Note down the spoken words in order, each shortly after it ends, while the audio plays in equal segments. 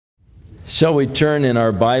Shall we turn in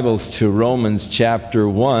our Bibles to Romans chapter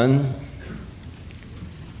 1,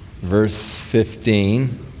 verse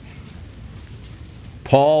 15.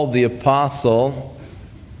 Paul the apostle,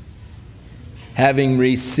 having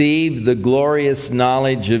received the glorious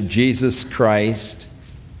knowledge of Jesus Christ,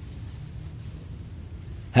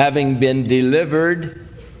 having been delivered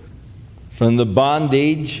from the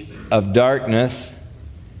bondage of darkness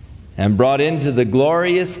and brought into the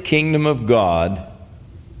glorious kingdom of God,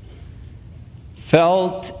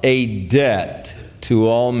 felt a debt to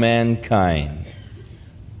all mankind,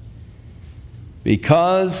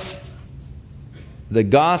 because the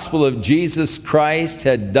gospel of Jesus Christ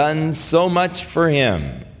had done so much for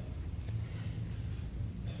him,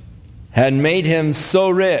 had made him so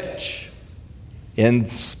rich in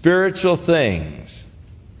spiritual things,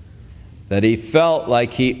 that he felt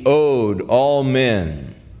like he owed all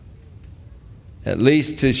men at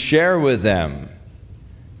least to share with them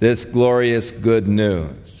this glorious good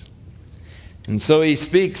news. And so he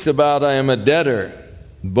speaks about, I am a debtor,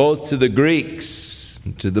 both to the Greeks,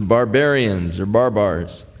 and to the barbarians or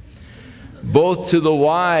barbars, both to the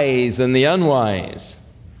wise and the unwise.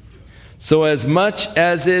 So as much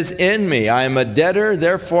as is in me, I am a debtor,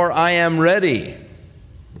 therefore I am ready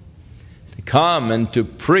to come and to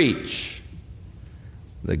preach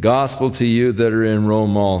the gospel to you that are in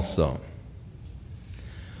Rome also.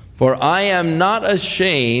 For I am not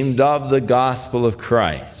ashamed of the gospel of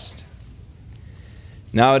Christ.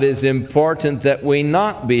 Now it is important that we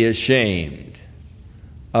not be ashamed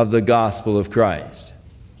of the gospel of Christ.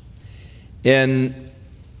 In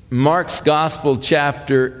Mark's Gospel,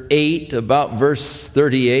 chapter 8, about verse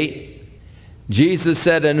 38, Jesus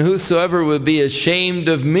said, "And whosoever will be ashamed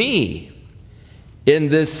of me in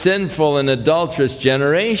this sinful and adulterous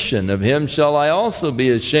generation, of him shall I also be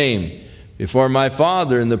ashamed before my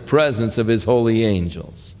Father in the presence of his holy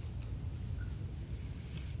angels."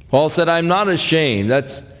 Paul said, I'm not ashamed.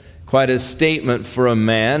 That's quite a statement for a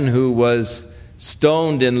man who was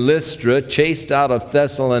stoned in Lystra, chased out of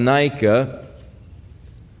Thessalonica,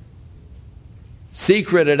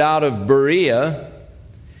 secreted out of Berea,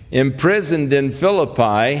 imprisoned in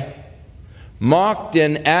Philippi, mocked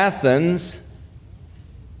in Athens,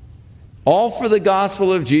 all for the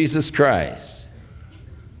gospel of Jesus Christ.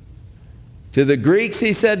 To the Greeks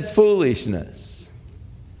he said foolishness,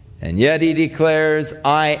 and yet he declares,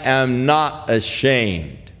 I am not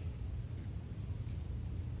ashamed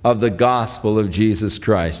of the gospel of Jesus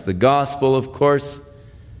Christ. The gospel, of course,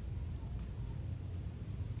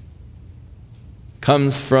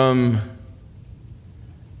 comes from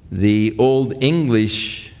the Old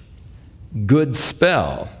English good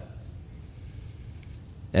spell,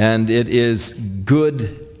 and it is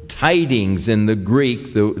good tidings in the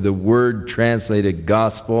Greek, the word translated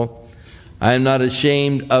gospel. I am not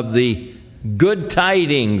ashamed of the good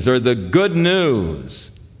tidings or the good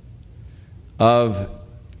news of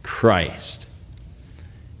Christ.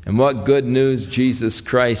 And what good news Jesus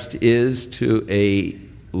Christ is to a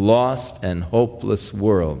lost and hopeless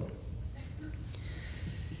world.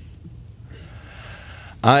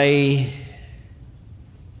 I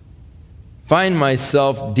find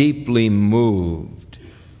myself deeply moved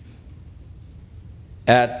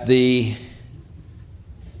at the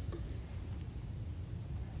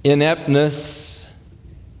ineptness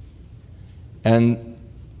and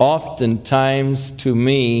oftentimes, to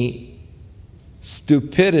me,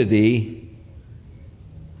 stupidity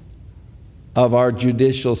of our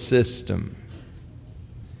judicial system.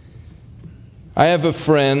 I have a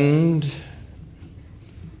friend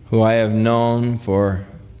who I have known for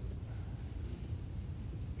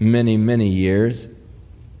many, many years.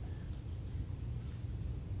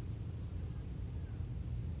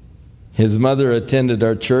 His mother attended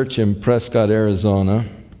our church in Prescott, Arizona.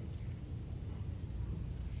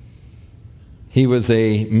 He was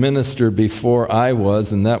a minister before I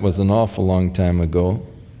was, and that was an awful long time ago.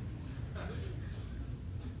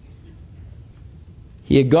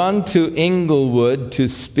 He had gone to Inglewood to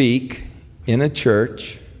speak in a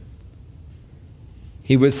church.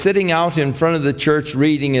 He was sitting out in front of the church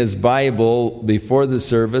reading his Bible before the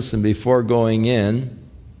service and before going in,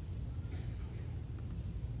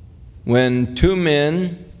 when two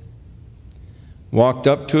men walked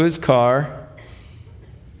up to his car,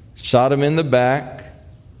 shot him in the back,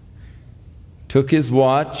 took his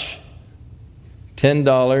watch,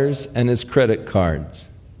 $10, and his credit cards.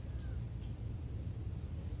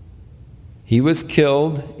 He was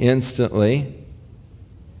killed instantly,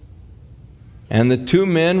 and the two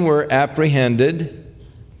men were apprehended,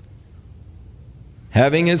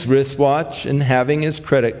 having his wristwatch and having his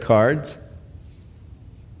credit cards.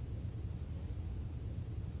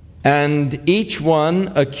 And each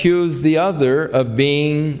one accused the other of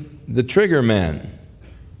being the triggerman.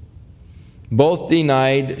 Both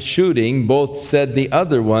denied shooting. Both said the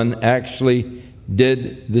other one actually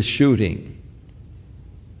did the shooting.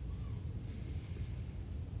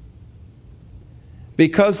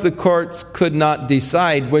 Because the courts could not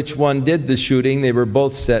decide which one did the shooting, they were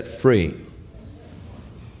both set free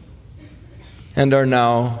and are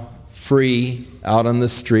now free out on the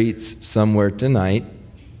streets somewhere tonight,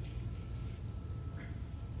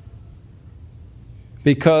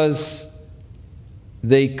 because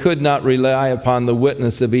they could not rely upon the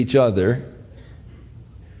witness of each other.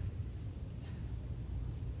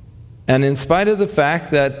 And in spite of the fact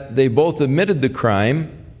that they both admitted the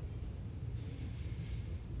crime,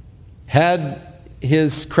 had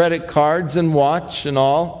his credit cards and watch and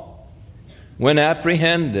all when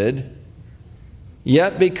apprehended,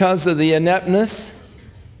 yet because of the ineptness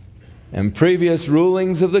and previous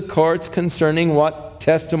rulings of the courts concerning what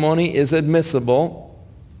testimony is admissible,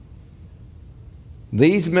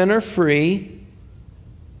 these men are free.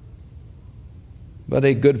 But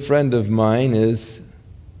a good friend of mine is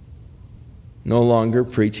no longer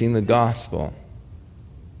preaching the gospel.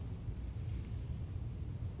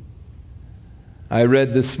 I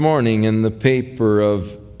read this morning in the paper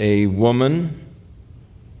of a woman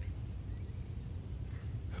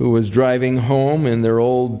who was driving home in their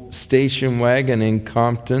old station wagon in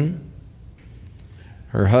Compton.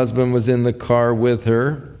 Her husband was in the car with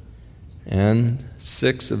her and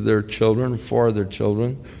 6 of their children, 4 of their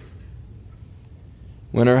children.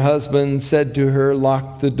 When her husband said to her,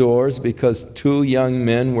 "Lock the doors," because 2 young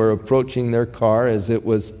men were approaching their car as it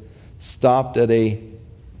was stopped at a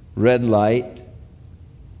red light.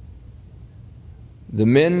 The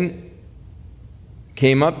men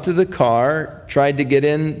came up to the car, tried to get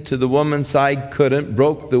into the woman's side, couldn't,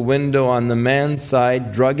 broke the window on the man's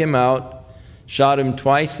side, drug him out, shot him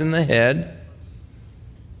twice in the head,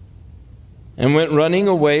 and went running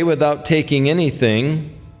away without taking anything.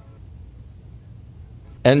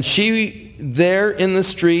 And she, there in the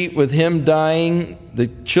street with him dying, the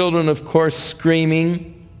children, of course, screaming,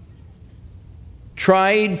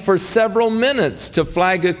 tried for several minutes to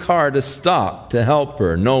flag a car to stop, to help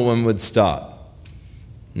her. No one would stop.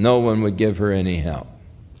 No one would give her any help.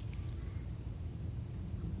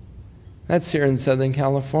 That's here in Southern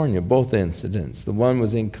California, both incidents. The one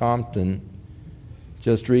was in Compton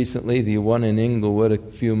just recently, the one in Inglewood a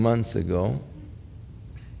few months ago.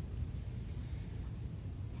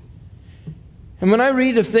 And when I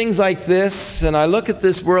read of things like this, and I look at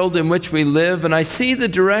this world in which we live, and I see the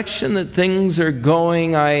direction that things are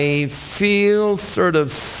going, I feel sort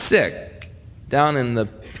of sick down in the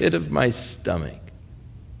pit of my stomach.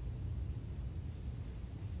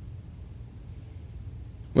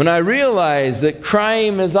 When I realize that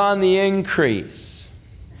crime is on the increase,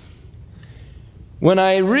 when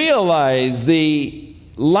I realize the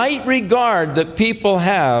light regard that people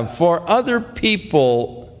have for other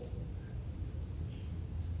people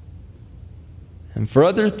and for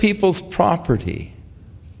other people's property,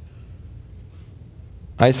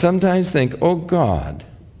 I sometimes think, oh God,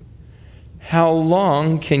 how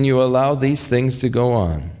long can you allow these things to go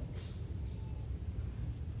on?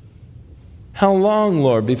 How long,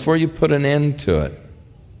 Lord, before you put an end to it?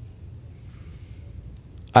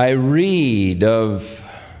 I read of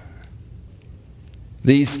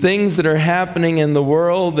these things that are happening in the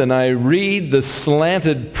world, and I read the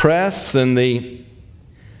slanted press and the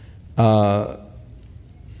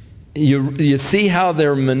You see how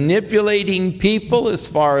they're manipulating people as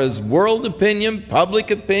far as world opinion, public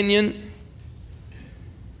opinion.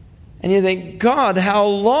 And you think, God, how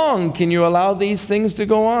long can you allow these things to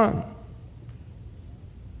go on?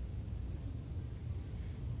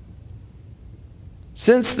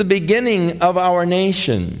 Since the beginning of our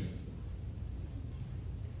nation,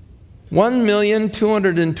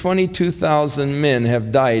 1,222,000 men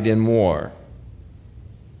have died in war.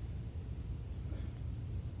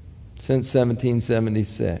 Since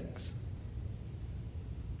 1776.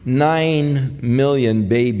 9 million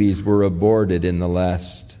babies were aborted in the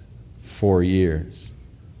last 4 years.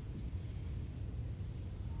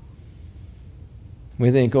 We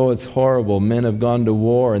think, oh, it's horrible. Men have gone to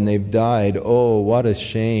war and they've died. Oh, what a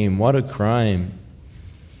shame. What a crime.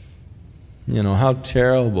 You know, how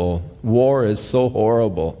terrible. War is so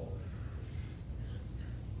horrible.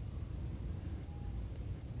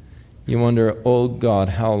 You wonder, oh God,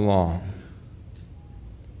 how long?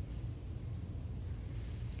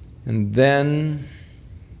 And then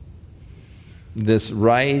this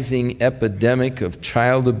rising epidemic of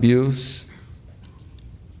child abuse.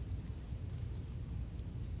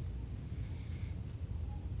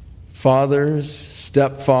 fathers,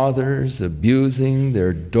 stepfathers abusing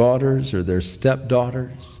their daughters or their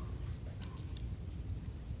stepdaughters,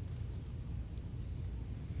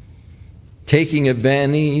 taking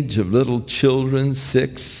advantage of little children,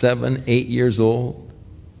 6, 7, 8 years old,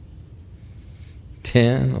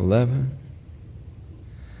 10, 11.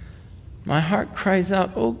 My heart cries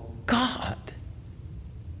out, oh God,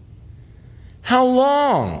 how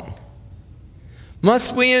long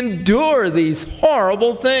must we endure these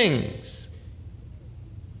horrible things?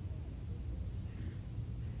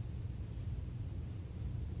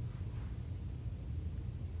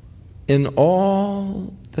 In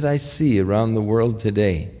all that I see around the world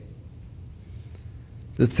today,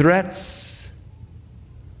 the threats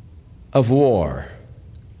of war,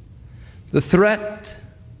 the threat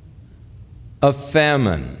of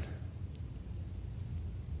famine,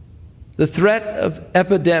 the threat of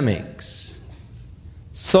epidemics,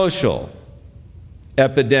 social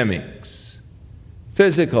epidemics,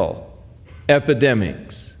 physical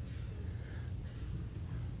epidemics.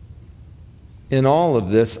 In all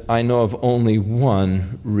of this, I know of only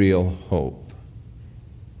one real hope.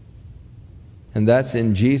 And that's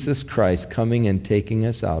in Jesus Christ coming and taking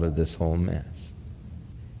us out of this whole mess.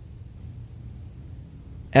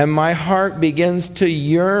 And my heart begins to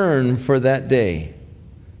yearn for that day.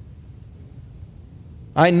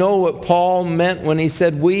 I know what Paul meant when he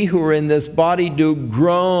said, we who are in this body do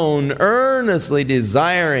groan, earnestly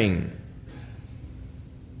desiring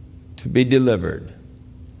to be delivered.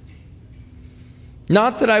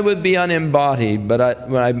 Not that I would be unembodied, but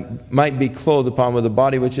I might be clothed upon with a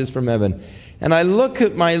body which is from heaven. And I look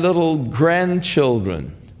at my little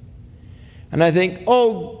grandchildren, and I think,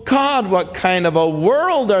 oh God, what kind of a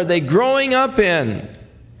world are they growing up in?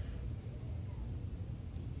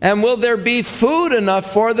 And will there be food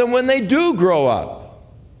enough for them when they do grow up?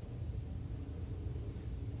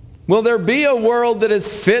 Will there be a world that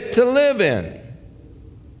is fit to live in?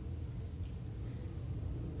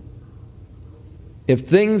 If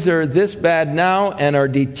things are this bad now and are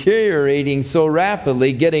deteriorating so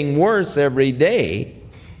rapidly, getting worse every day,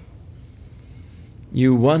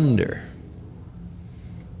 you wonder,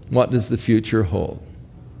 what does the future hold?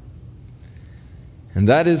 And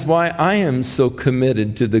that is why I am so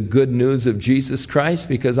committed to the good news of Jesus Christ,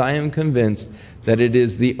 because I am convinced that it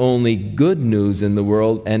is the only good news in the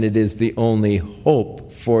world, and it is the only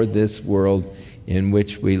hope for this world in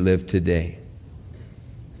which we live today.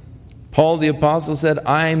 Paul the Apostle said,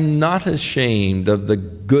 I'm not ashamed of the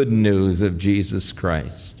good news of Jesus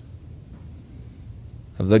Christ,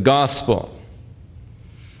 of the gospel,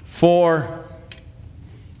 for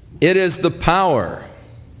it is the power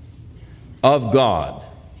of God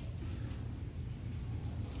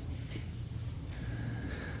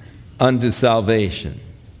unto salvation.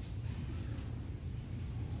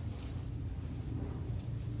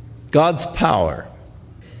 God's power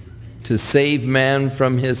to save man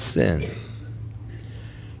from his sin.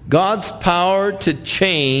 God's power to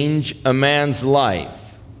change a man's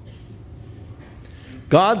life.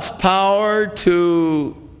 God's power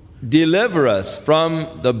to deliver us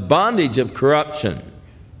from the bondage of corruption.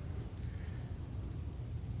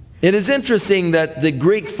 It is interesting that the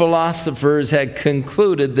Greek philosophers had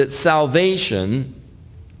concluded that salvation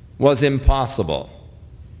was impossible.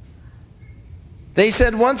 They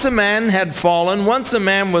said once a man had fallen, once a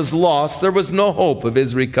man was lost, there was no hope of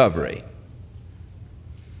his recovery.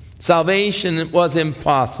 Salvation was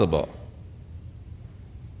impossible.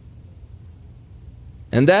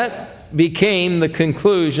 And that became the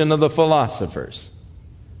conclusion of the philosophers.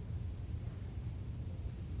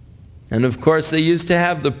 And of course, they used to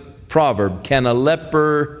have the proverb, can a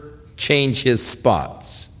leper change his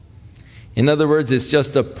spots? In other words, it's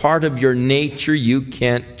just a part of your nature. You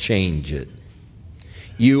can't change it.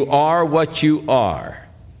 You are what you are.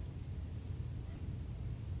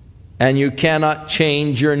 And you cannot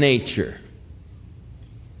change your nature.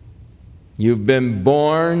 You've been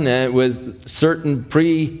born with certain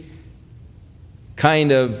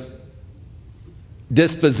kind of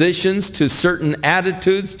dispositions to certain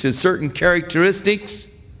attitudes, to certain characteristics.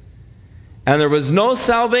 And there was no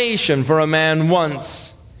salvation for a man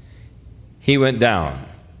once he went down.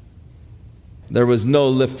 There was no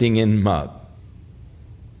lifting him up.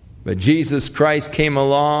 But Jesus Christ came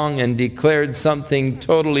along and declared something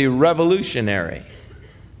totally revolutionary.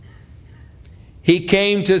 He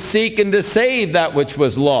came to seek and to save that which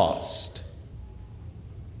was lost.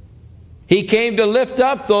 He came to lift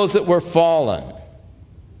up those that were fallen.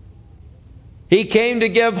 He came to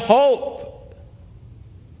give hope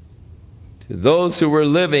to those who were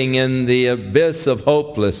living in the abyss of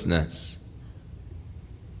hopelessness.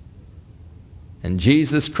 And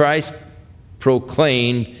Jesus Christ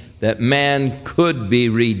proclaimed that man could be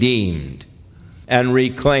redeemed and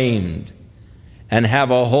reclaimed and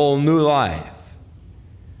have a whole new life.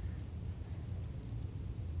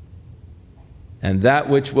 And that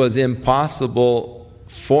which was impossible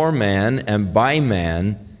for man and by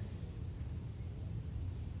man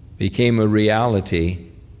became a reality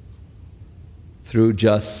through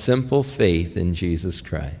just simple faith in Jesus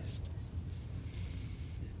Christ.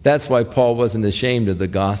 That's why Paul wasn't ashamed of the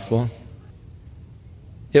gospel.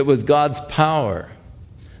 It was God's power,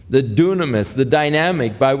 the dunamis, the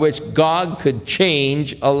dynamic by which God could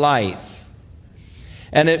change a life.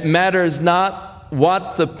 And it matters not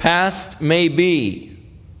what the past may be.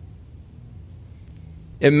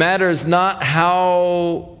 It matters not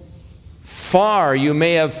how far you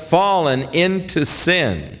may have fallen into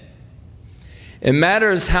sin. It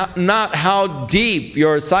matters not how deep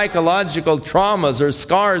your psychological traumas or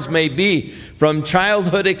scars may be from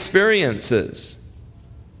childhood experiences.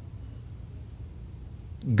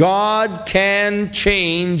 God can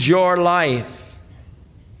change your life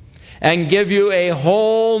and give you a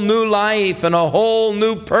whole new life and a whole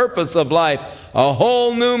new purpose of life, a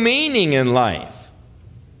whole new meaning in life.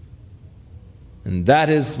 And that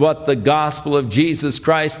is what the gospel of Jesus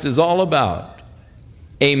Christ is all about.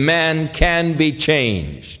 A man can be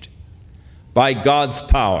changed by God's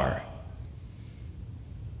power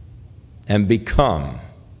and become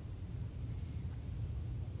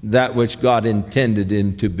that which God intended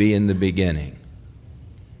him to be in the beginning.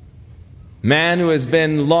 Man who has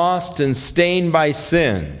been lost and stained by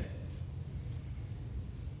sin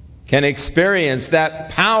can experience that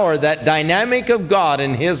power, that dynamic of God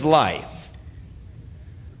in his life.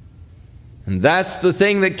 And that's the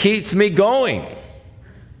thing that keeps me going.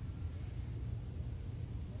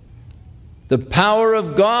 The power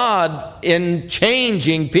of God in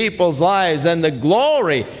changing people's lives and the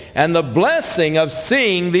glory and the blessing of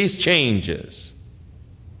seeing these changes.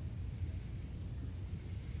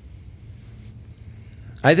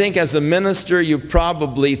 I think as a minister you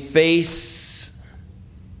probably face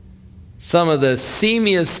some of the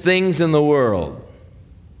seamiest things in the world.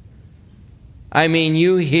 I mean,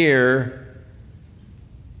 you hear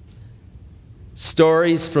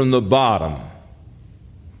stories from the bottom.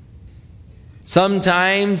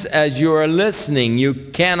 Sometimes as you are listening, you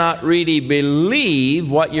cannot really believe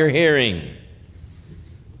what you're hearing.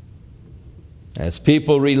 As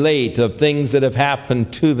people relate of things that have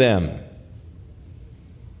happened to them,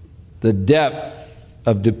 the depth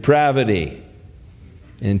of depravity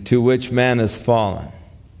into which man has fallen.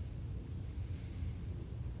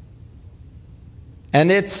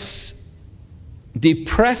 And it's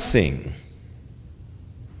depressing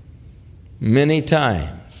many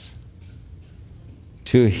times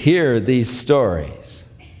to hear these stories.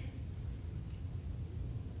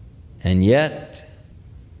 And yet,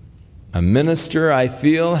 a minister, I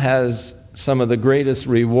feel, has some of the greatest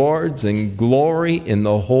rewards and glory in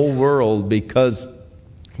the whole world because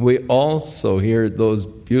we also hear those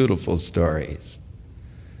beautiful stories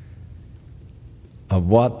of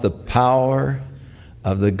what the power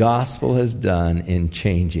of the gospel has done in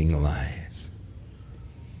changing lives.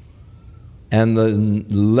 And the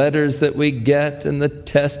letters that we get and the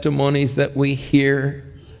testimonies that we hear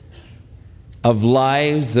of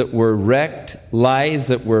lives that were wrecked, lives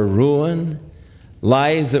that were ruined,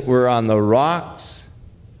 lives that were on the rocks,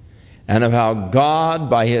 and of how God,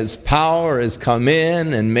 by His power, has come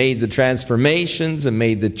in and made the transformations and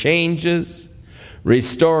made the changes,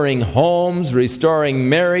 restoring homes, restoring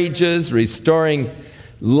marriages, restoring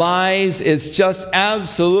lives. It's just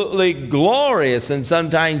absolutely glorious. And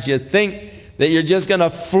sometimes you think that you're just going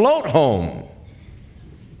to float home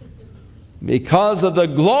because of the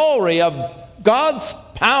glory of God's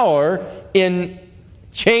power in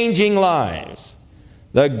changing lives.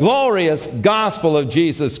 The glorious gospel of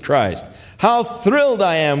Jesus Christ. How thrilled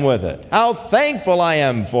I am with it. How thankful I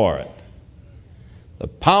am for it. The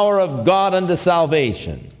power of God unto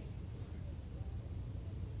salvation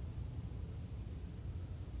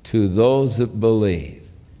to those that believe.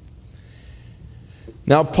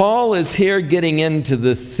 Now, Paul is here getting into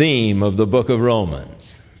the theme of the book of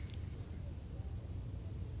Romans.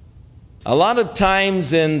 A lot of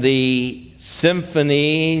times in the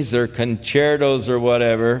symphonies or concertos or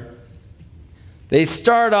whatever, they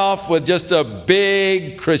start off with just a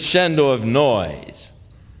big crescendo of noise.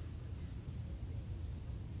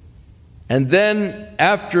 And then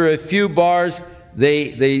after a few bars,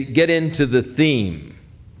 they get into the theme.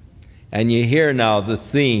 And you hear now the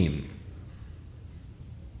theme.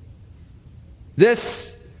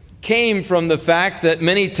 This came from the fact that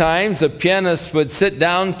many times a pianist would sit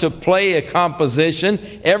down to play a composition.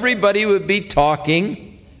 Everybody would be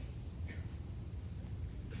talking,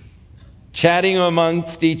 chatting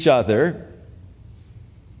amongst each other.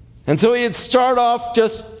 And so he'd start off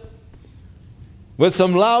just with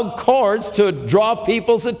some loud chords to draw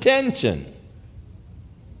people's attention.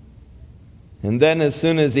 And then as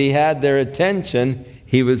soon as he had their attention,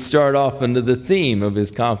 he would start off into the theme of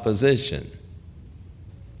his composition.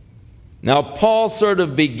 Now, Paul sort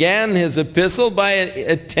of began his epistle by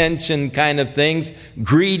attention kind of things,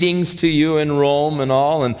 greetings to you in Rome and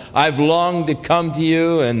all, and I've longed to come to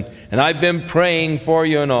you, and I've been praying for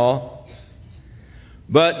you and all.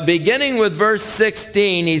 But beginning with verse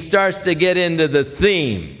 16, he starts to get into the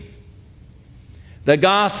theme, the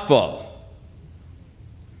gospel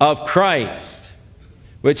of Christ,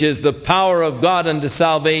 which is the power of God unto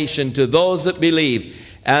salvation to those that believe.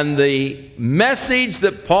 And the message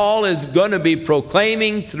that Paul is going to be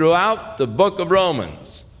proclaiming throughout the book of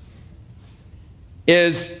Romans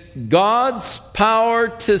is God's power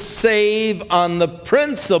to save on the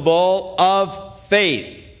principle of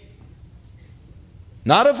faith,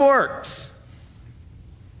 not of works,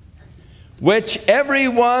 which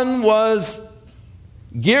everyone was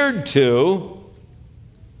geared to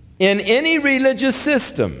in any religious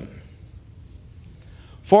system.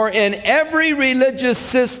 For in every religious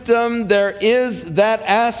system there is that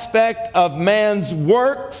aspect of man's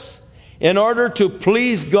works in order to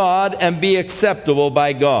please God and be acceptable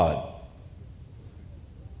by God.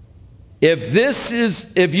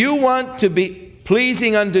 If you want to be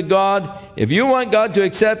pleasing unto God, if you want God to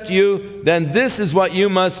accept you, then this is what you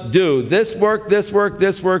must do. This work, this work,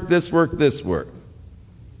 this work, this work, this work.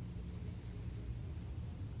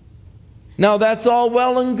 Now that's all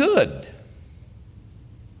well and good,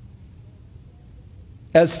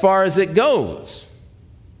 as far as it goes.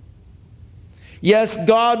 Yes,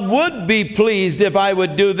 God would be pleased if I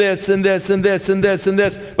would do this and this and this and this and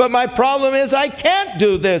this, but my problem is I can't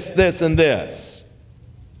do this, this, and this.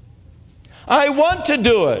 I want to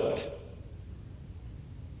do it.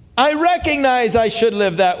 I recognize I should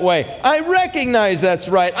live that way. I recognize that's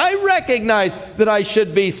right. I recognize that I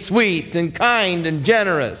should be sweet and kind and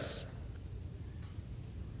generous.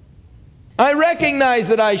 I recognize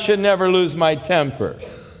that I should never lose my temper.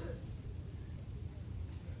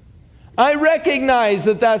 I recognize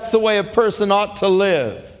that that's the way a person ought to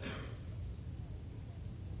live.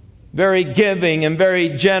 Very giving and very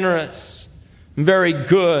generous and very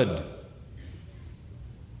good.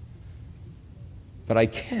 But I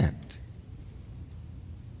can't.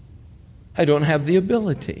 I don't have the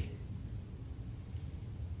ability.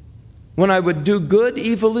 When I would do good,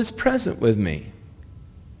 evil is present with me.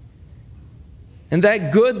 And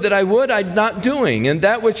that good that I would, I'm not doing. And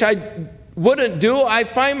that which I wouldn't do, I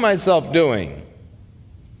find myself doing.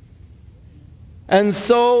 And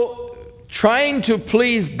so, trying to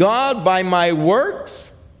please God by my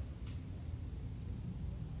works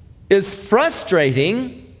is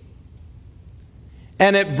frustrating,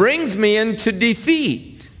 and it brings me into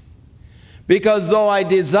defeat. Because though I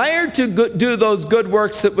desire to do those good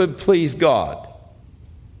works that would please God,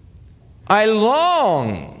 I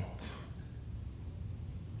long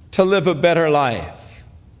to live a better life,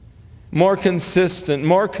 more consistent,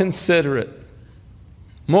 more considerate,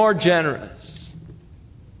 more generous.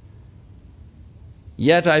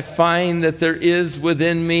 Yet I find that there is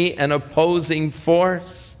within me an opposing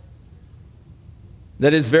force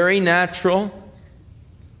that is very natural.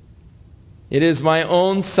 It is my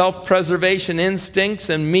own self-preservation instincts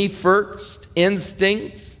and me first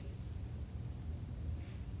instincts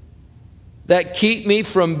that keep me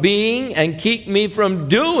from being and keep me from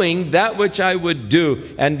doing that which I would do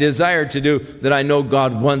and desire to do, that I know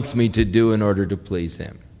God wants me to do in order to please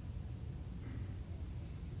Him.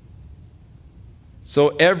 So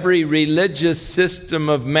every religious system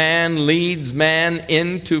of man leads man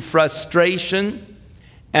into frustration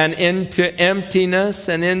and into emptiness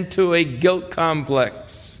and into a guilt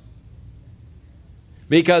complex.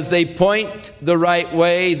 Because they point the right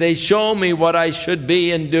way, they show me what I should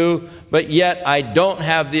be and do, but yet I don't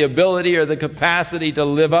have the ability or the capacity to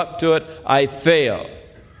live up to it. I fail.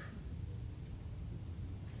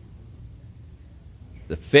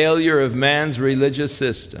 The failure of man's religious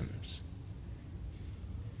systems.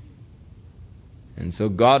 And so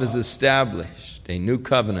God has established a new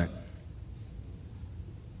covenant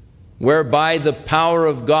whereby the power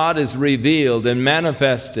of God is revealed and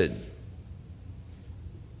manifested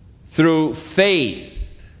through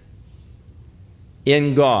faith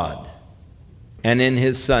in God and in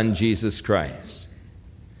His Son, Jesus Christ.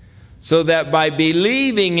 So that by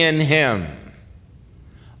believing in Him,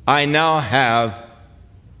 I now have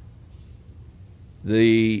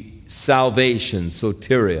the salvation,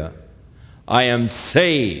 soteria. I am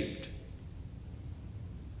saved.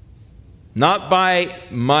 Not by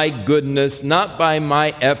my goodness, not by my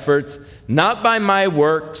efforts, not by my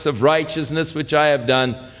works of righteousness which I have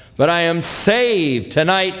done, but I am saved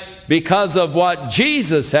tonight because of what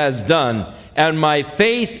Jesus has done and my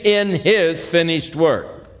faith in His finished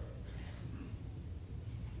work.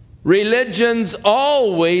 Religions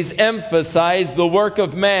always emphasize the work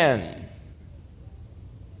of man.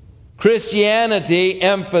 Christianity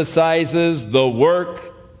emphasizes the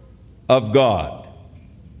work of God.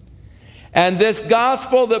 And this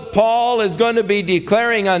gospel that Paul is going to be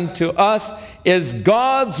declaring unto us is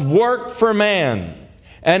God's work for man.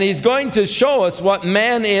 And he's going to show us what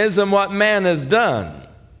man is and what man has done.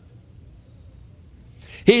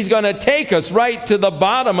 He's going to take us right to the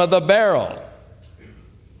bottom of the barrel.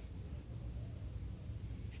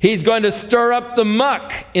 He's going to stir up the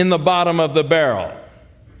muck in the bottom of the barrel.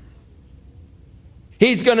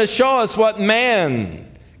 He's going to show us what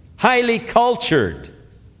man, highly cultured,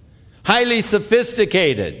 highly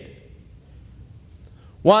sophisticated,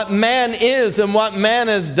 what man is and what man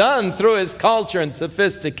has done through his culture and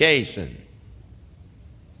sophistication.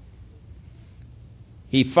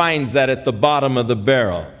 He finds that at the bottom of the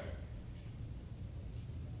barrel.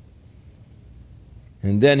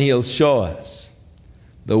 And then he'll show us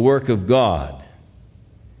the work of God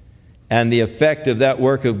and the effect of that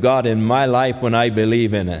work of God in my life when I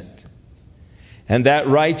believe in it. And that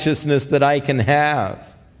righteousness that I can have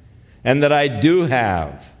and that I do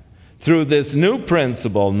have through this new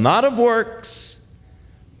principle, not of works,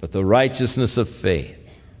 but the righteousness of faith.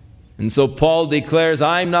 And so Paul declares,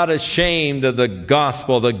 I'm not ashamed of the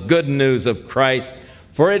gospel, the good news of Christ,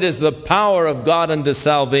 for it is the power of God unto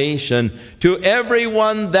salvation to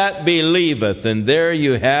everyone that believeth. And there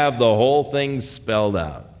you have the whole thing spelled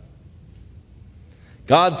out.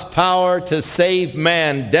 God's power to save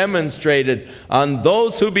man demonstrated on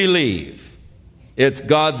those who believe. It's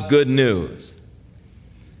God's good news.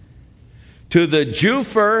 To the Jew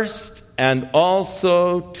first and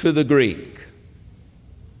also to the Greek.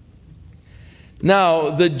 Now,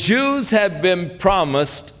 the Jews have been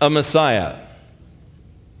promised a Messiah,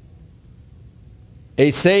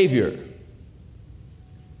 a Savior.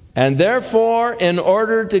 And therefore, in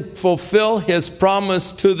order to fulfill His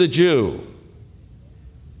promise to the Jew,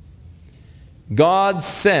 God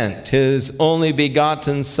sent His only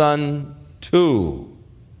begotten Son to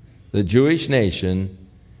the Jewish nation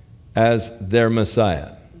as their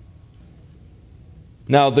Messiah.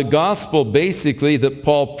 Now, the gospel basically that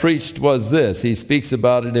Paul preached was this. He speaks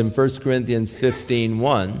about it in 1 Corinthians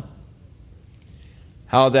 15:1,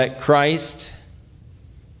 how that Christ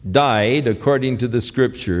died according to the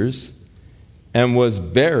Scriptures and was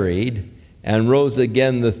buried and rose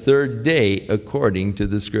again the third day according to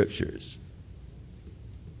the Scriptures.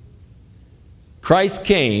 Christ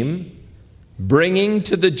came bringing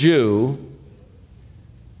to the Jew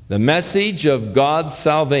the message of God's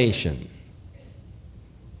salvation,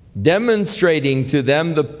 demonstrating to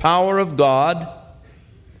them the power of God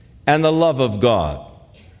and the love of God.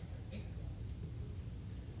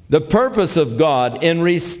 The purpose of God in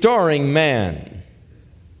restoring man.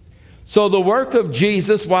 So the work of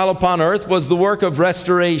Jesus while upon earth was the work of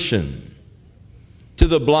restoration. To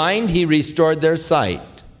the blind, He restored their sight.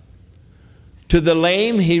 To the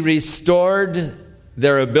lame, He restored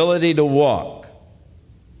their ability to walk.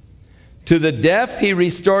 To the deaf, He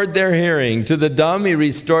restored their hearing. To the dumb, He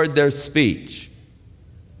restored their speech.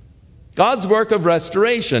 God's work of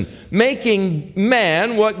restoration, making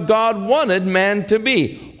man what God wanted man to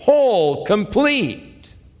be, whole,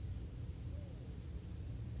 complete.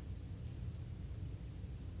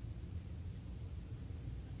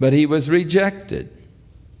 But he was rejected.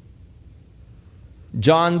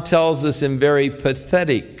 John tells us in very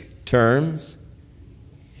pathetic terms,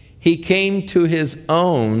 He came to His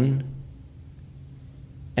own,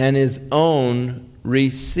 and His own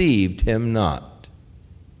received Him not.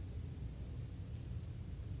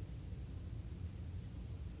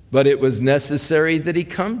 But it was necessary that He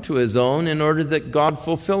come to His own in order that God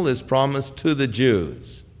fulfill His promise to the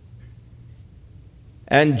Jews.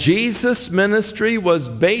 And Jesus' ministry was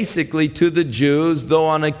basically to the Jews, though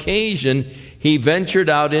on occasion He ventured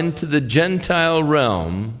out into the Gentile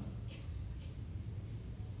realm.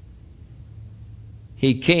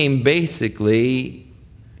 He came basically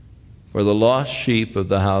for the lost sheep of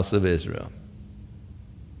the house of Israel.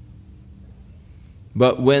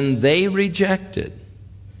 But when they rejected,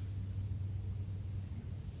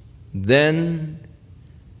 then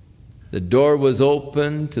the door was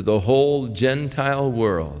open to the whole Gentile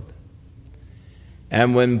world.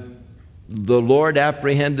 And when the Lord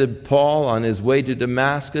apprehended Paul on his way to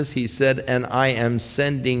Damascus, he said, "And I am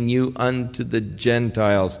sending you unto the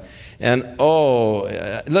Gentiles." And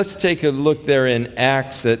let's take a look there in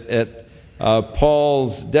Acts at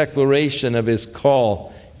Paul's declaration of his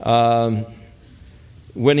call.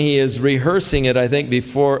 When he is rehearsing it, I think,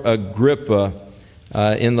 before Agrippa,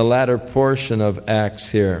 in the latter portion of Acts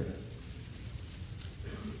here.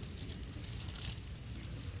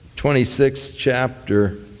 26th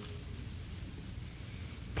chapter.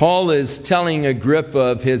 Paul is telling Agrippa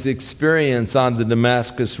of his experience on the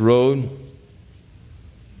Damascus road.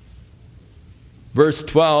 Verse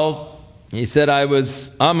 12, he said, "I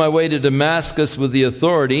was on my way to Damascus with the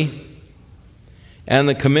authority and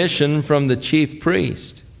the commission from the chief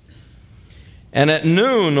priest. And at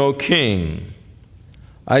noon, O king,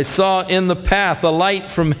 I saw in the path a light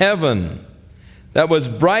from heaven that was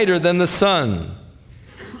brighter than the sun.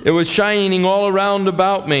 It was shining all around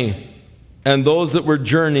about me and those that were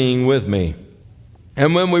journeying with me.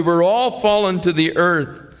 And when we were all fallen to the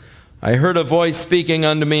earth, I heard a voice speaking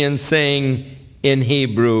unto me and saying in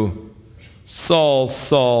Hebrew, 'Saul,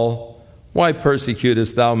 Saul, why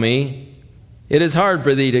persecutest thou me? It is hard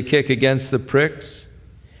for thee to kick against the pricks.'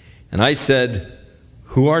 And I said,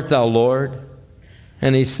 'Who art thou, Lord?'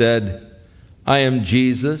 And he said, 'I am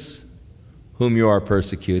Jesus, whom you are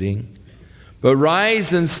persecuting. But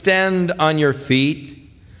rise and stand on your feet.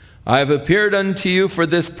 I have appeared unto you for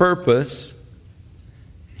this purpose.'"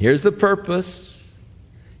 Here's the purpose.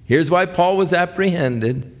 Here's why Paul was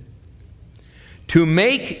apprehended. "To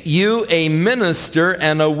make you a minister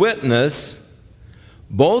and a witness,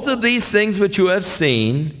 both of these things which you have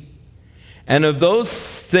seen, and of those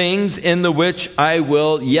things in the which I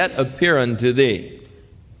will yet appear unto thee.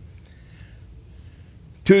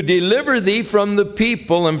 To deliver thee from the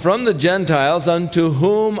people and from the Gentiles unto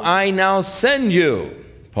whom I now send you."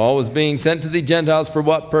 Paul was being sent to the Gentiles for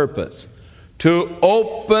what purpose? "To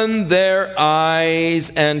open their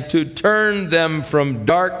eyes and to turn them from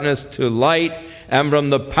darkness to light and from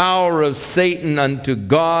the power of Satan unto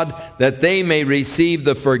God, that they may receive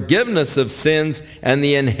the forgiveness of sins and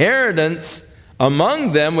the inheritance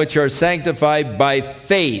among them which are sanctified by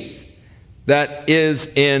faith that is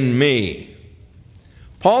in me."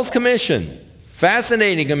 Paul's commission,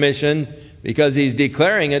 fascinating commission, because he's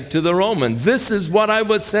declaring it to the Romans. This is what I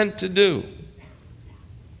was sent to do.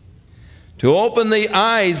 To open the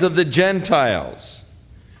eyes of the Gentiles,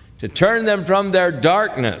 to turn them from their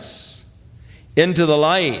darkness into the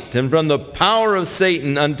light, and from the power of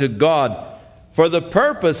Satan unto God, for the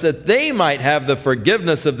purpose that they might have the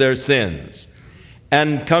forgiveness of their sins,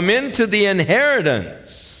 and come into the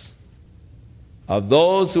inheritance of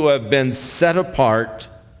those who have been set apart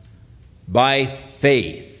by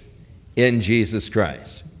faith in Jesus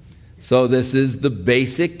Christ. So this is the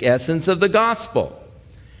basic essence of the gospel,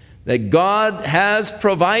 that God has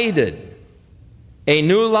provided a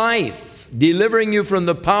new life, delivering you from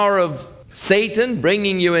the power of Satan,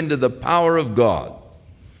 bringing you into the power of God.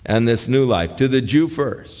 And this new life, to the Jew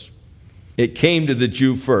first. It came to the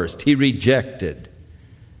Jew first. He rejected.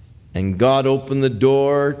 And God opened the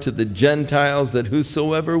door to the Gentiles, that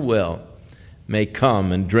whosoever will may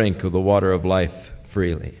come and drink of the water of life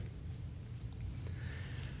freely.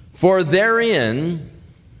 For therein,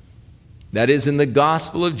 that is in the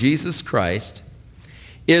gospel of Jesus Christ,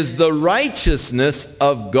 is the righteousness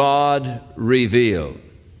of God revealed,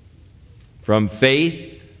 from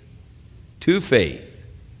faith to faith.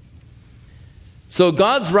 So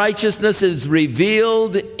God's righteousness is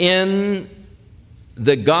revealed in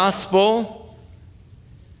the gospel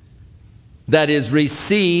that is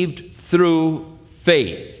received through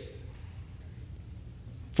faith.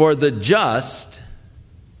 For the just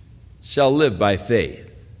shall live by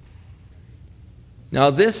faith. Now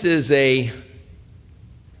this is a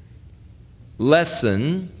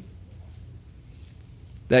lesson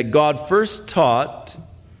that God first taught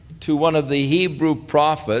to one of the Hebrew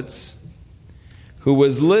prophets who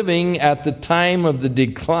was living at the time of the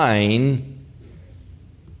decline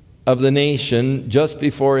of the nation just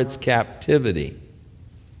before its captivity.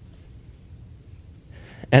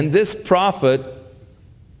 And this prophet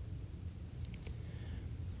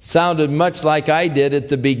sounded much like I did at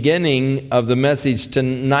the beginning of the message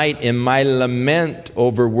tonight in my lament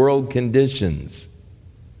over world conditions.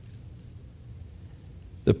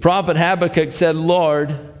 The prophet Habakkuk said,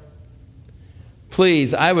 "Lord,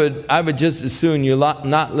 please, I would just as soon you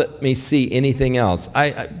not let me see anything else.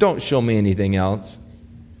 Don't show me anything else.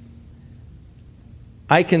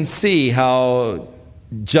 I can see how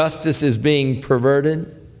justice is being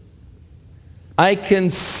perverted. I can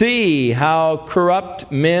see how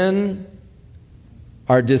corrupt men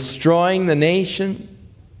are destroying the nation.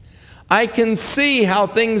 I can see how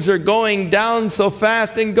things are going down so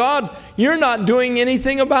fast, and God, you're not doing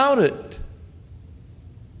anything about it.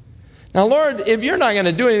 Now, Lord, if you're not going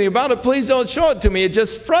to do anything about it, please don't show it to me. It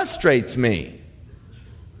just frustrates me.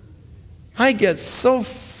 I get so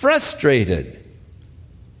frustrated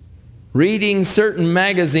reading certain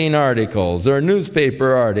magazine articles or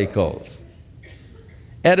newspaper articles,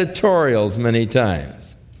 editorials many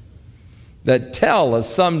times, that tell of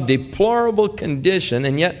some deplorable condition,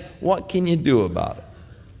 and yet what can you do about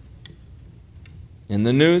it? In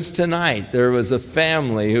the news tonight, there was a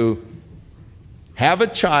family who have a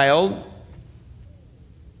child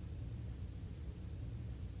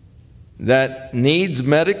that needs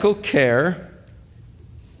medical care,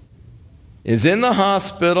 is in the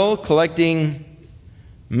hospital collecting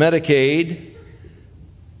Medicaid,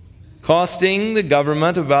 costing the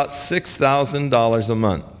government about $6,000 a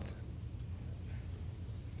month.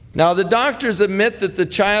 Now, the doctors admit that the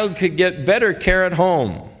child could get better care at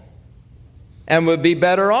home and would be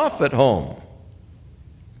better off at home.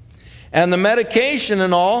 And the medication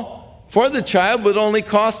and all for the child would only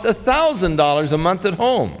cost $1,000 a month at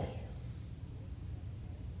home.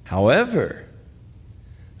 However,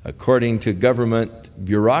 according to government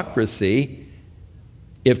bureaucracy,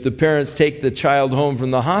 if the parents take the child home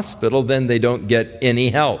from the hospital, then they don't get any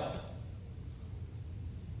help.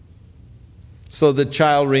 So the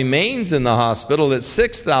child remains in the hospital at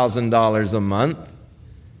 $6,000 a month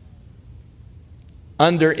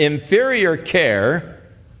under inferior care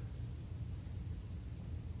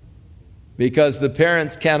because the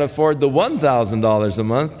parents can't afford the $1,000 a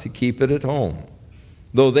month to keep it at home.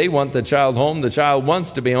 Though they want the child home, the child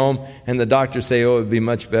wants to be home, and the doctors say, oh, it would be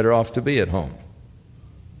much better off to be at home.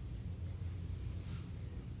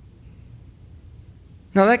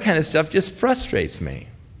 Now, that kind of stuff just frustrates me.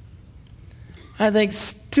 I think,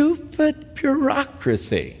 stupid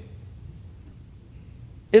bureaucracy.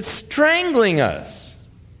 It's strangling us.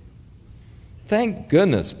 Thank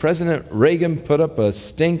goodness President Reagan put up a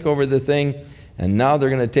stink over the thing, and now they're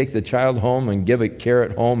going to take the child home and give it care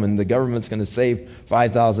at home, and the government's going to save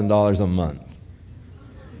 $5,000 a month.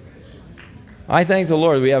 I thank the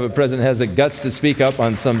Lord we have a president who has the guts to speak up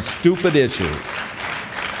on some stupid issues.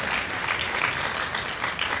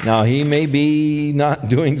 Now, he may be not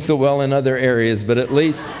doing so well in other areas, but at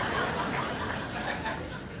least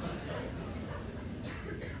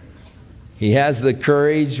he has the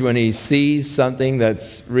courage when he sees something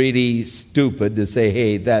that's really stupid to say,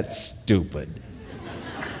 hey, that's stupid.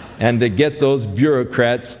 And to get those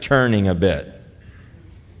bureaucrats turning a bit.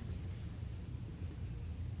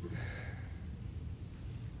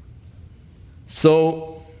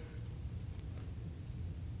 So,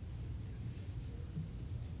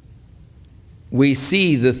 we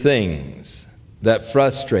see the things that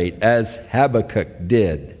frustrate, as Habakkuk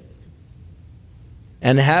did.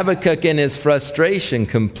 And Habakkuk, in his frustration,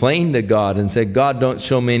 complained to God and said, God, don't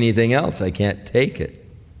show me anything else. I can't take it.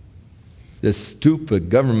 This stupid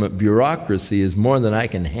government bureaucracy is more than I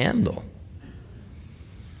can handle.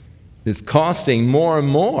 It's costing more and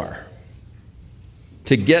more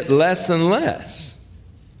to get less and less.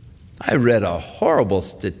 I read a horrible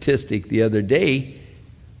statistic the other day.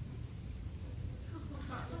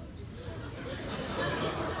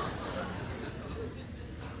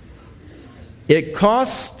 It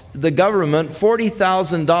costs the government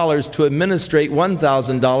 $40,000 to administrate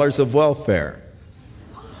 $1,000 of welfare.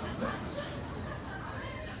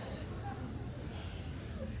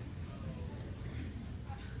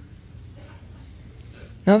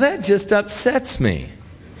 Now that just upsets me.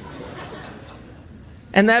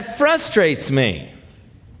 And that frustrates me.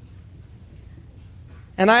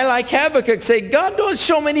 And I, like Habakkuk, say, God, don't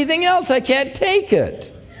show me anything else. I can't take it.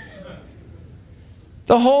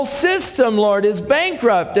 The whole system, Lord, is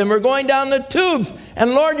bankrupt, and we're going down the tubes.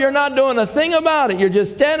 And Lord, you're not doing a thing about it. You're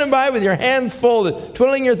just standing by with your hands folded,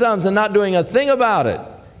 twiddling your thumbs, and not doing a thing about it.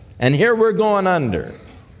 And here we're going under.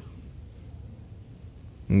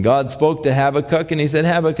 And God spoke to Habakkuk, and he said,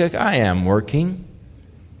 Habakkuk, I am working.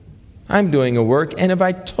 I'm doing a work, and if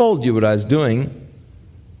I told you what I was doing,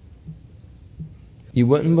 you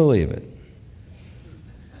wouldn't believe it.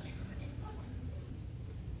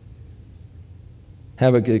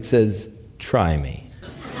 Habakkuk says, try me.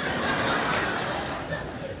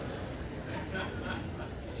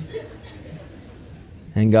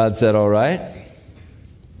 And God said, all right.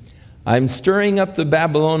 I'm stirring up the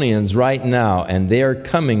Babylonians right now, and they are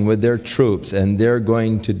coming with their troops, and they're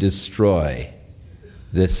going to destroy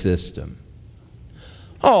this system.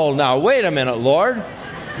 Oh, now, wait a minute, Lord.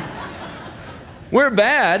 We're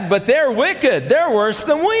bad, but they're wicked. They're worse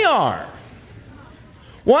than we are.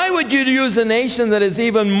 Why would you use a nation that is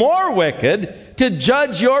even more wicked to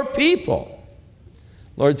judge your people?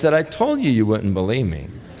 Lord said, I told you you wouldn't believe me.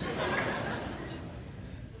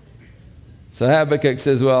 So Habakkuk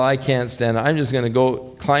says, well, I can't stand it. I'm just going to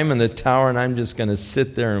go climb in the tower and I'm just going to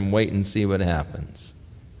sit there and wait and see what happens.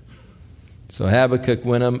 So Habakkuk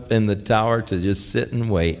went up in the tower to just sit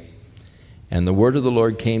and wait. And the word of the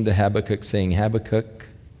Lord came to Habakkuk saying, Habakkuk,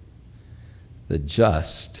 the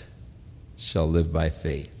just shall live by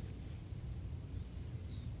faith.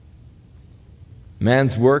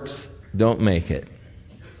 Man's works don't make it.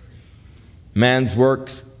 Man's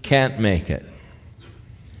works can't make it.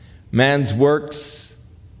 Man's works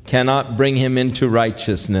cannot bring him into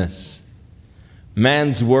righteousness.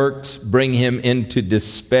 Man's works bring him into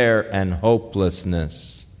despair and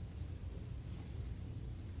hopelessness.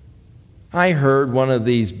 I heard one of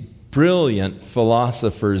these brilliant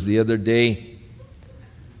philosophers the other day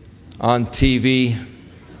on TV.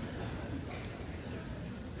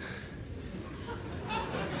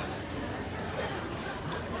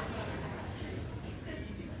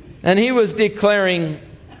 And he was declaring,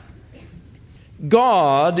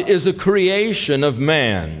 God is a creation of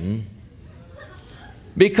man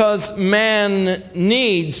because man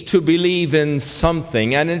needs to believe in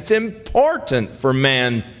something, and it's important for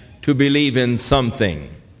man to believe in something.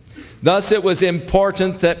 Thus it was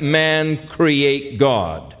important that man create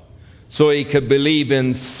God so he could believe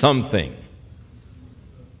in something.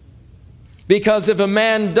 Because if a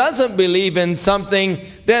man doesn't believe in something,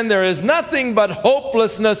 then there is nothing but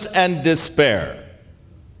hopelessness and despair.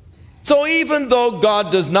 So even though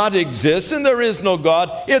God does not exist and there is no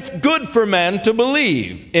God, it's good for man to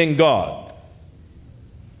believe in God.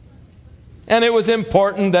 And it was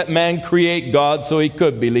important that man create God so he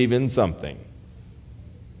could believe in something.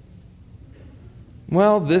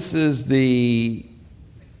 Well, this is the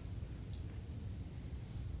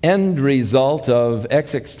end result of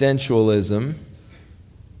existentialism,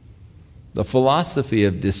 the philosophy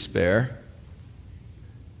of despair,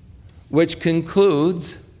 which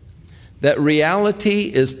concludes that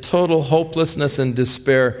reality is total hopelessness and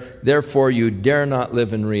despair, therefore you dare not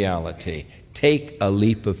live in reality. Take a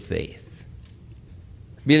leap of faith.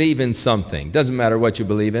 Believe in something. Doesn't matter what you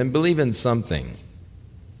believe in, believe in something.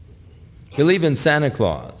 Believe in Santa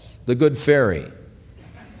Claus, the Good Fairy.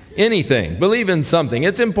 Anything. Believe in something.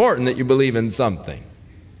 It's important that you believe in something.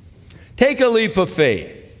 Take a leap of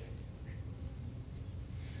faith.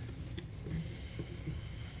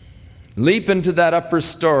 Leap into that upper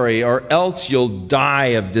story, or else you'll die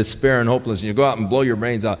of despair and hopelessness. You go out and blow your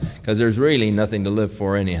brains out because there's really nothing to live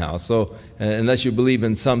for anyhow. So unless you believe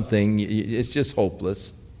in something, it's just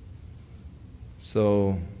hopeless.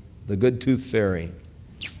 So the good tooth fairy,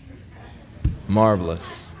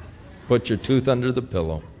 marvelous. Put your tooth under the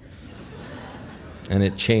pillow and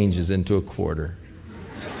it changes into a quarter.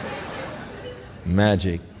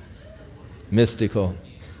 Magic, mystical,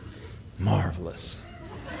 marvelous.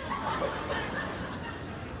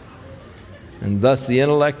 And thus the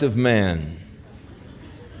intellect of man,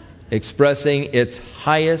 expressing its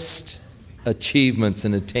highest achievements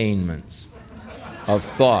and attainments of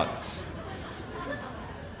thoughts.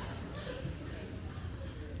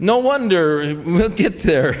 No wonder, we'll get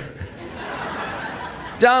there.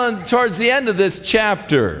 Down towards the end of this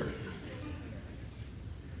chapter,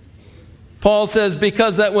 Paul says,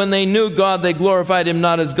 because that when they knew God, they glorified him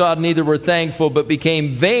not as God, neither were thankful, but became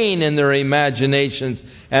vain in their imaginations,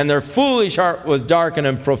 and their foolish heart was darkened,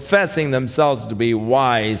 and professing themselves to be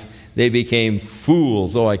wise, they became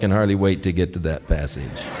fools. Oh, I can hardly wait to get to that passage.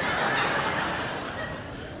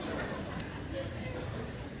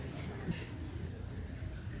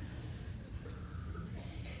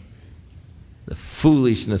 The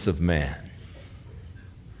foolishness of man.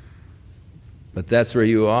 But that's where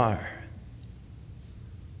you are.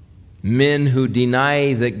 Men who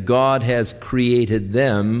deny that God has created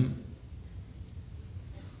them,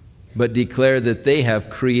 but declare that they have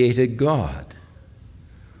created God.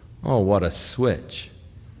 Oh, what a switch.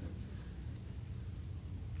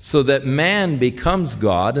 So that man becomes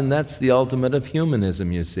God, and that's the ultimate of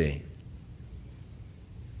humanism, you see.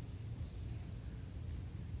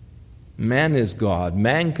 Man is God.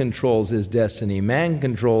 Man controls his destiny. Man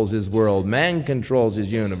controls his world. Man controls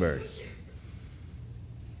his universe.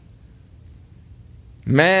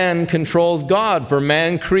 Man controls God, for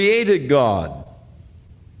man created God.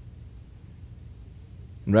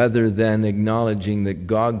 Rather than acknowledging that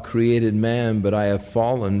God created man, but I have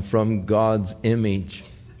fallen from God's image.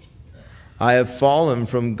 I have fallen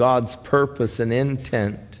from God's purpose and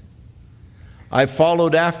intent. I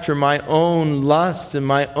followed after my own lust and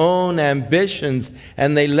my own ambitions,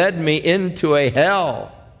 and they led me into a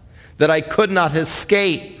hell that I could not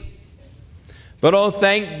escape. But oh,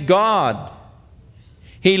 thank God,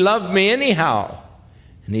 He loved me anyhow,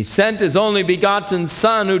 and He sent His only begotten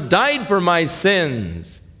Son who died for my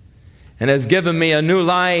sins and has given me a new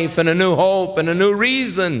life and a new hope and a new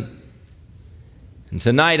reason. And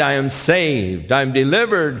tonight I am saved. I am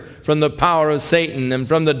delivered from the power of Satan and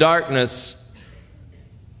from the darkness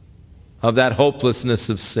of that hopelessness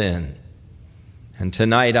of sin. And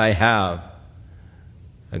tonight I have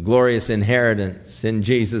a glorious inheritance in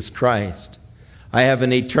Jesus Christ. I have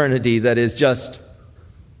an eternity that is just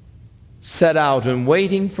set out and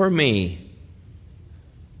waiting for me,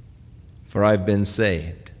 for I've been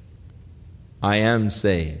saved. I am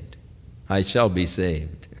saved. I shall be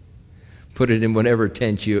saved. Put it in whatever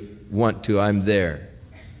tense you want to, I'm there.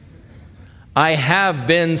 I have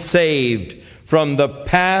been saved from the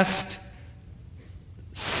past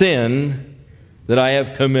sin that I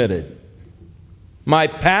have committed. My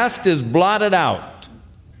past is blotted out.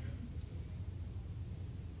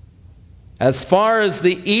 As far as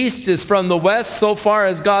the east is from the west, so far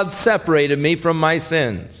as God separated me from my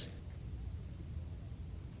sins.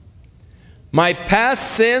 My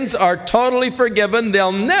past sins are totally forgiven.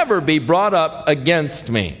 They'll never be brought up against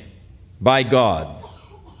me by God.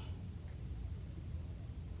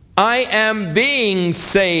 I am being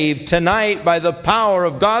saved tonight by the power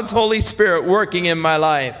of God's Holy Spirit working in my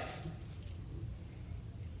life.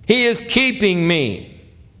 He is keeping me.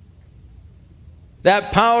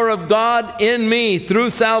 That power of God in me through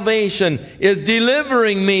salvation is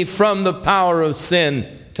delivering me from the power of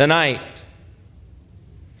sin tonight.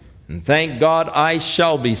 And thank God I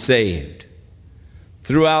shall be saved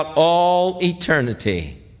throughout all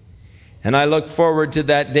eternity. And I look forward to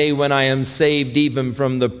that day when I am saved even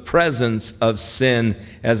from the presence of sin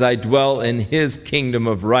as I dwell in His kingdom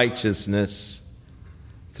of righteousness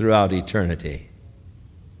throughout eternity.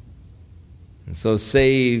 And so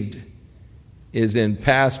saved is in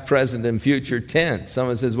past, present, and future tense.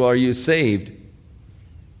 Someone says, well, are you saved?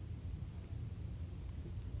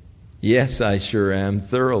 Yes, I sure am,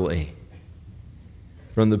 thoroughly.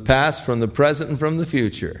 From the past, from the present, and from the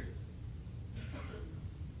future.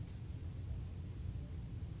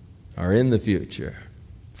 Or in the future.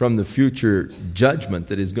 From the future judgment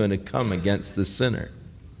that is going to come against the sinner,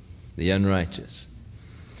 the unrighteous.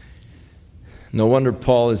 No wonder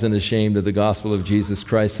Paul isn't ashamed of the gospel of Jesus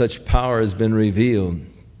Christ. Such power has been revealed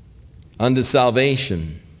unto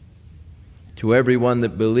salvation to everyone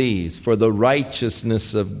that believes, for the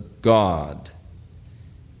righteousness of God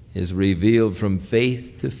is revealed from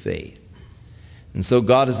faith to faith. And so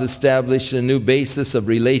God has established a new basis of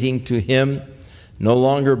relating to Him, no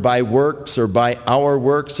longer by works or by our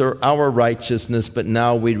works or our righteousness, but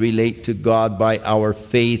now we relate to God by our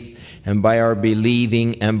faith and by our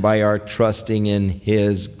believing and by our trusting in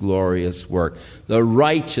His glorious work. The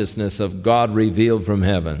righteousness of God revealed from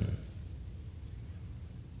heaven.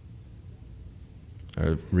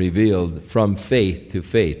 Or revealed from faith to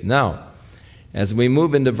faith. Now, as we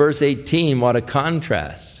move into verse 18, what a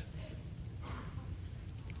contrast.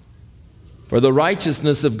 For the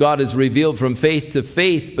righteousness of God is revealed from faith to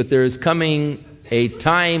faith, but there is coming a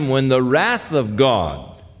time when the wrath of God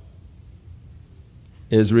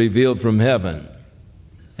is revealed from heaven.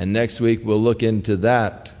 And next week we'll look into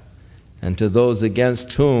that and to those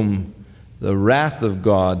against whom the wrath of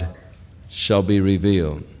God shall be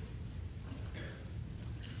revealed.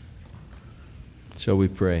 Shall we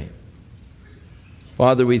pray?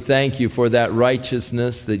 Father, we thank You for that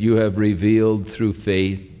righteousness that You have revealed through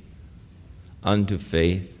faith unto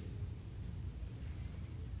faith.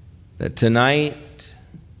 That tonight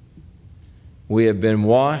we have been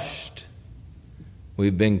washed,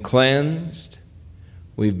 we've been cleansed,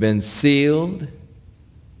 we've been sealed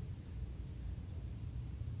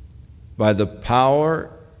by the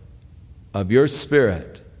power of Your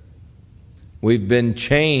Spirit. We've been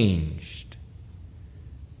changed.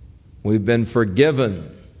 We've been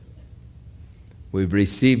forgiven. We've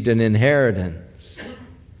received an inheritance.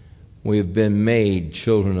 We've been made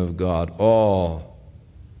children of God, all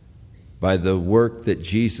by the work that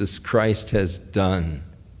Jesus Christ has done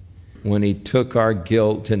when He took our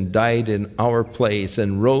guilt and died in our place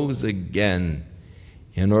and rose again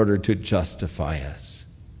in order to justify us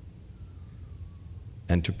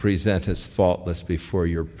and to present us faultless before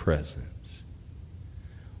Your presence.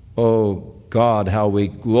 Oh God, how we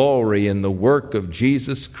glory in the work of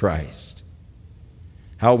Jesus Christ.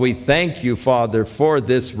 How we thank You, Father, for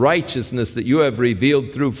this righteousness that You have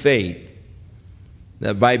revealed through faith,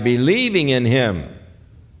 that by believing in Him,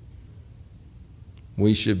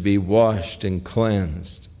 we should be washed and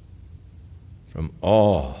cleansed from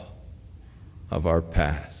all of our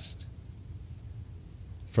past,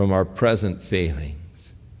 from our present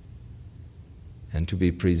failings, and to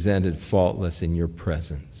be presented faultless in your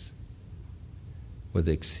presence with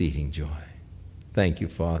exceeding joy. Thank you,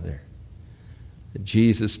 Father, that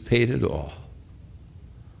Jesus paid it all.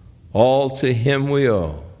 All to him we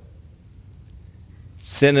owe.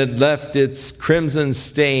 Sin had left its crimson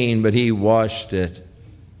stain, but he washed it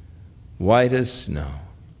white as snow.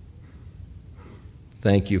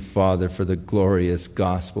 Thank you, Father, for the glorious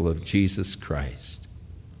gospel of Jesus Christ,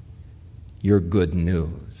 your good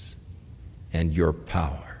news and your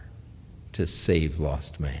power to save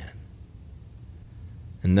lost man.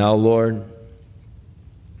 And now, Lord,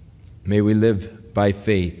 may we live by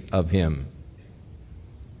faith of him,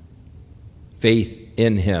 faith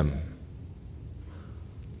in him.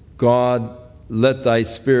 God, let thy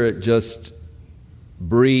Spirit just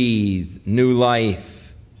breathe new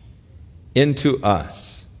life into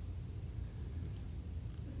us.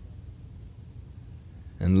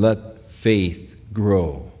 And let faith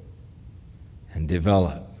grow and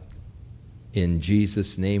develop. In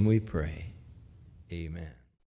Jesus' name we pray. Amen.